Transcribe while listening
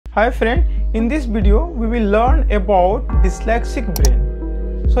Hi friend, in this video we will learn about dyslexic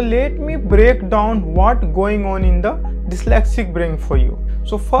brain. So let me break down what going on in the dyslexic brain for you.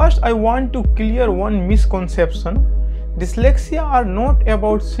 So first I want to clear one misconception. Dyslexia are not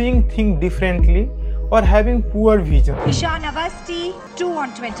about seeing things differently or having poor vision. Ishan Avasti 2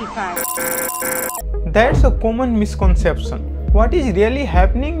 on 25. That's a common misconception. What is really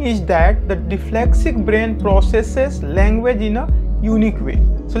happening is that the dyslexic brain processes language in a unique way.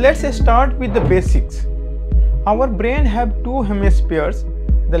 So let's start with the basics. Our brain have two hemispheres,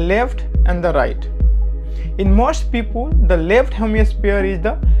 the left and the right. In most people, the left hemisphere is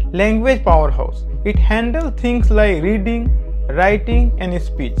the language powerhouse. It handles things like reading, writing and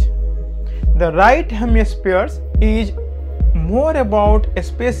speech. The right hemisphere is more about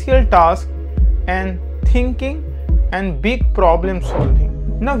spatial tasks and thinking and big problem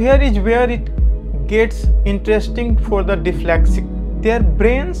solving. Now here is where it gets interesting for the dyslexic. Their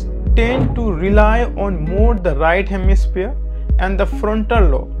brains tend to rely on more the right hemisphere and the frontal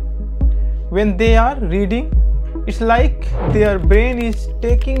lobe. When they are reading, it's like their brain is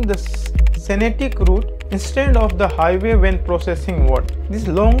taking the scenic route instead of the highway when processing words. This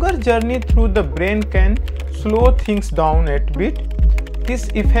longer journey through the brain can slow things down a bit. This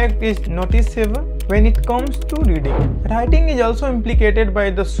effect is noticeable when it comes to reading. Writing is also implicated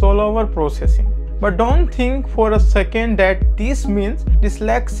by the slower processing. But don't think for a second that this means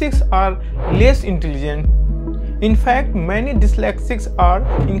dyslexics are less intelligent. In fact, many dyslexics are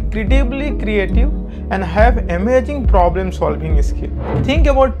incredibly creative and have amazing problem-solving skills. Think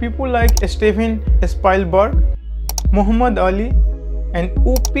about people like Steven Spielberg, Muhammad Ali, and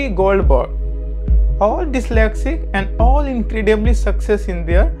Whoopi Goldberg. All dyslexic and all incredibly successful in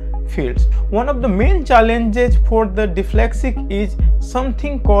their fields. One of the main challenges for the dyslexic is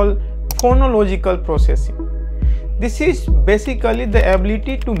something called phonological processing. This is basically the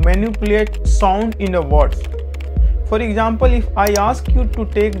ability to manipulate sound in a word. For example, if I ask you to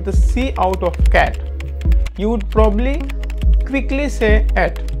take the C out of cat, you would probably quickly say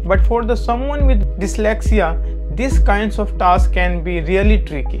at. But for someone with dyslexia, these kinds of tasks can be really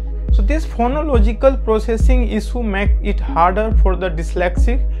tricky. So this phonological processing issue makes it harder for the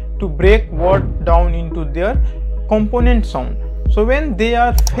dyslexic to break words down into their component sound. So when they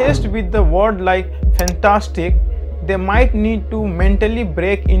are faced with the word like fantastic, they might need to mentally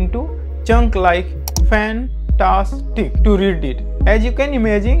break into chunk like fantastic to read it. As you can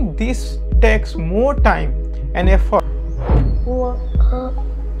imagine, this takes more time and effort.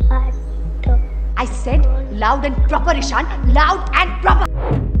 I said loud and proper, Ishan. Loud and proper.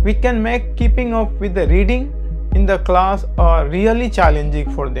 We can make keeping up with the reading in the class really challenging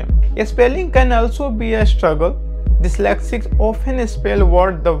for them. Spelling can also be a struggle. Dyslexics often spell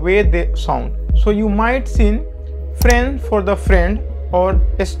words the way they sound. So you might see friend for the friend or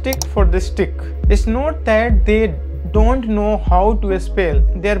stick for the stick. It's not that they don't know how to spell.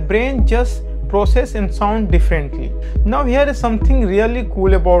 Their brain just process and sound differently. Now here is something really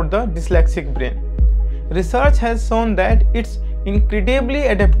cool about the dyslexic brain. Research has shown that it's incredibly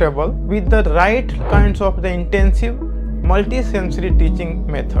adaptable with the right kinds of the intensive multisensory teaching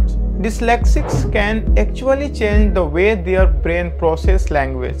methods. Dyslexics can actually change the way their brain processes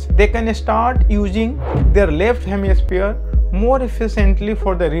language. They can start using their left hemisphere more efficiently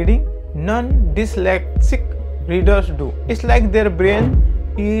for the reading. Non-dyslexic readers do. It's like their brain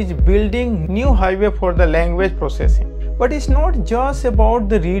is building new highway for the language processing. But it's not just about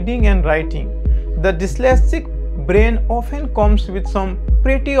the reading and writing. The dyslexic brain often comes with some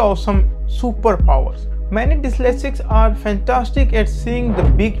pretty awesome superpowers. Many dyslexics are fantastic at seeing the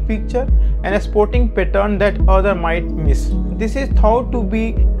big picture and spotting patterns that others might miss. This is thought to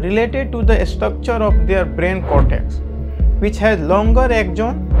be related to the structure of their brain cortex, which has longer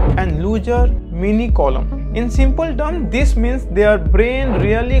axon and looser mini column. In simple terms, this means their brain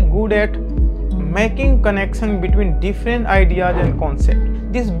really good at making connection between different ideas and concepts.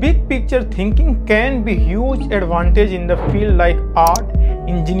 This big picture thinking can be huge advantage in the field like art,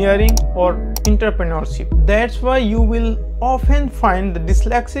 engineering or entrepreneurship. That's why you will often find the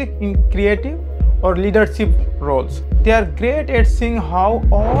dyslexic in creative or leadership roles. They are great at seeing how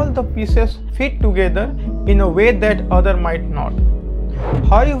all the pieces fit together in a way that others might not.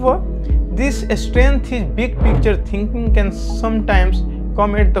 However, this strength in big picture thinking can sometimes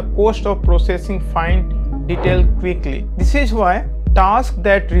come at the cost of processing fine detail quickly. This is why tasks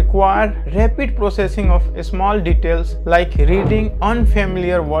that require rapid processing of small details like reading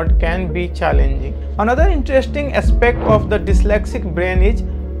unfamiliar words can be challenging. Another interesting aspect of the dyslexic brain is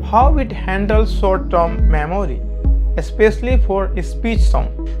how it handles short-term memory. especially for speech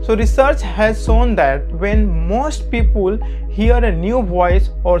sound. So research has shown that when most people hear a new voice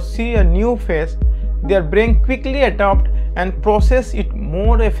or see a new face, their brain quickly adapts and process it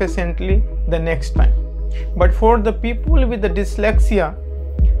more efficiently the next time. But for the people with the dyslexia,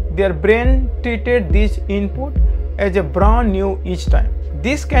 their brain treated this input as a brand new each time.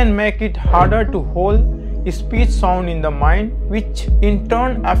 This can make it harder to hold speech sound in the mind, which in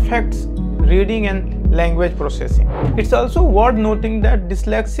turn affects reading and language processing. It's also worth noting that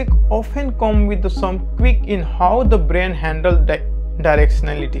dyslexic often come with some quirk in how the brain handles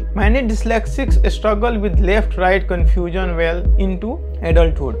directionality. Many dyslexics struggle with left-right confusion well into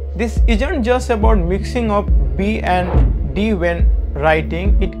adulthood. This isn't just about mixing up B and D when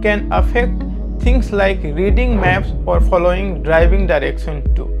writing. It can affect things like reading maps or following driving directions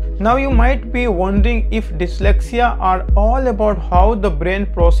too. Now you might be wondering, if dyslexia are all about how the brain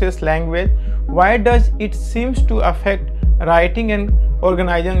processes language, why does it seems to affect writing and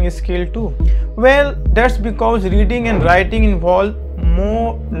organizing skill too? Well, that's because reading and writing involve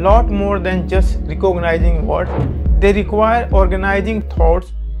lot more than just recognizing words. They require organizing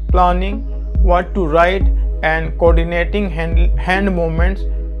thoughts, planning what to write, and coordinating hand movements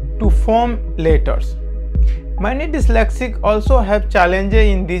to form letters. Many dyslexics also have challenges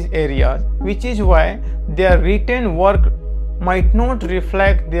in these areas, which is why their written work might not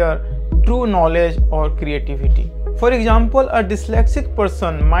reflect their true knowledge or creativity. For example, a dyslexic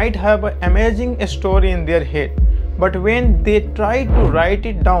person might have an amazing story in their head, but when they try to write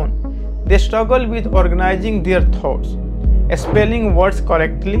it down, they struggle with organizing their thoughts, spelling words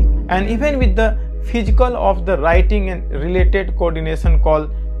correctly, and even with the physical of the writing and related coordination called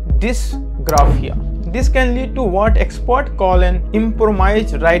dysgraphia. This can lead to what experts call an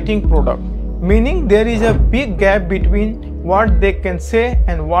improvised writing product, meaning there is a big gap between what they can say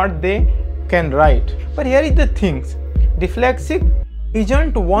and what they can write. But here is the thing, dyslexic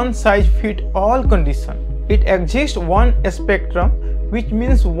isn't one size fits all condition. It exists one spectrum, which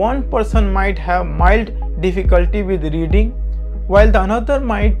means one person might have mild difficulty with reading, while the another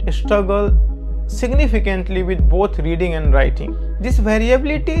might struggle significantly with both reading and writing. This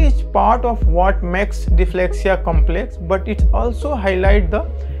variability is part of what makes dyslexia complex, but it also highlights the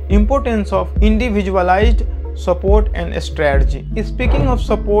importance of individualized support and strategy. Speaking of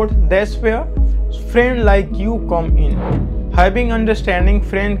support, that's where friends like you come in. Having understanding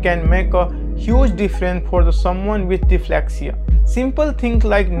friend can make a huge difference for someone with dyslexia. Simple things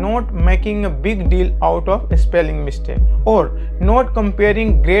like not making a big deal out of a spelling mistake or not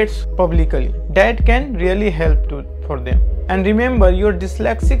comparing grades publicly, that can really help for them. And remember, your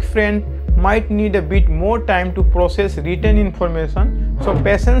dyslexic friend might need a bit more time to process written information, so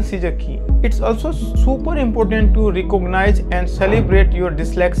patience is a key. It's also super important to recognize and celebrate your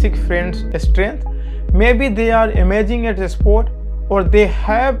dyslexic friend's strength. Maybe they are amazing at a sport, or they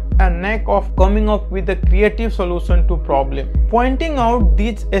have a knack of coming up with a creative solution to problem. Pointing out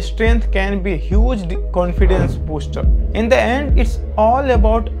these strengths can be a huge confidence booster. In the end, it's all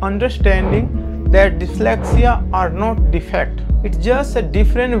about understanding that dyslexia are not defect. It's just a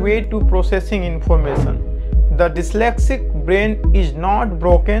different way to processing information. The dyslexic brain is not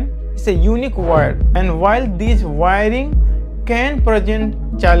broken, it's a unique wire, and while these wiring can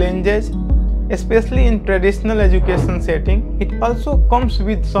present challenges, especially in traditional education setting, it also comes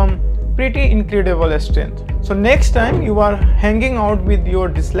with some pretty incredible strength. So next time you are hanging out with your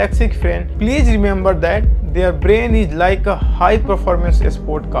dyslexic friend, please remember that their brain is like a high performance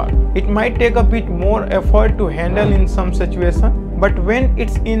sport car. It might take a bit more effort to handle in some situation, but when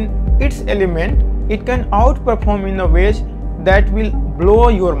it's in its element, it can outperform in a ways that will blow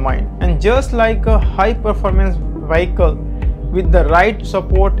your mind. And just like a high performance vehicle, with the right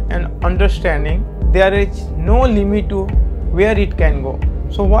support and understanding, there is no limit to where it can go.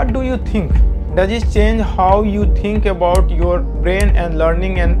 So what do you think? Does it change how you think about your brain and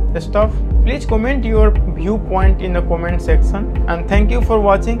learning and stuff? Please comment your viewpoint in the comment section, and thank you for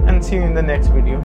watching, and see you in the next video.